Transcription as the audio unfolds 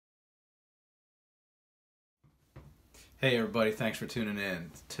Hey everybody, thanks for tuning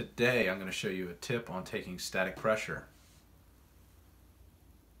in. Today I'm going to show you a tip on taking static pressure.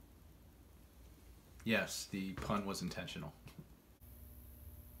 Yes, the pun was intentional.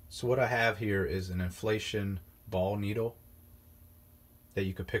 So what I have here is an inflation ball needle that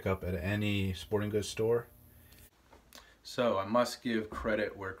you could pick up at any sporting goods store. So I must give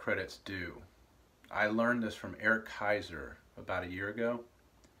credit where credit's due. I learned this from Eric Kaiser about a year ago.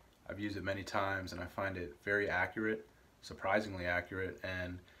 I've used it many times and I find it very accurate, surprisingly accurate,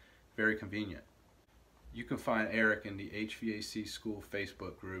 and very convenient. You can find Eric in the HVAC School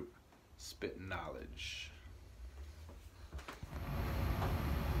Facebook group, Spittin' Knowledge.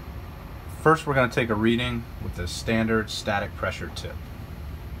 First we're going to take a reading with the standard static pressure tip.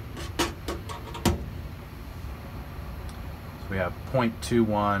 So we have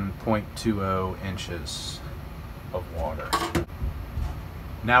 0.21, 0.20 inches of water.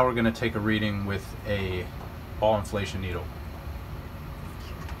 Now we're going to take a reading with a ball inflation needle.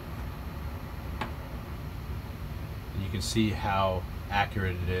 And you can see how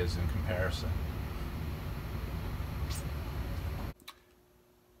accurate it is in comparison.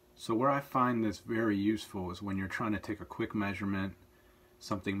 So where I find this very useful is when you're trying to take a quick measurement,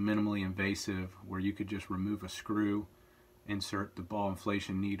 something minimally invasive, where you could just remove a screw, insert the ball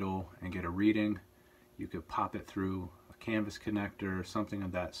inflation needle and get a reading. You could pop it through a canvas connector, something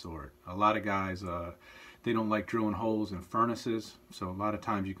of that sort. A lot of guys, they don't like drilling holes in furnaces, so a lot of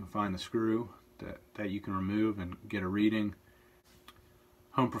times you can find a screw that you can remove and get a reading.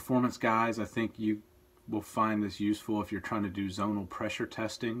 Home performance guys, I think you will find this useful if you're trying to do zonal pressure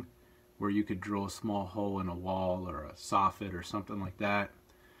testing, where you could drill a small hole in a wall or a soffit or something like that.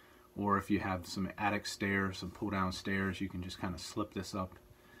 Or if you have some attic stairs, some pull down stairs, you can just kind of slip this up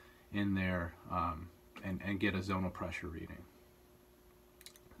in there and get a zonal pressure reading.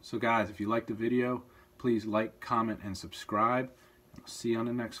 So guys, if you liked the video, please like, comment, and subscribe. I'll see you on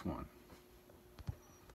the next one.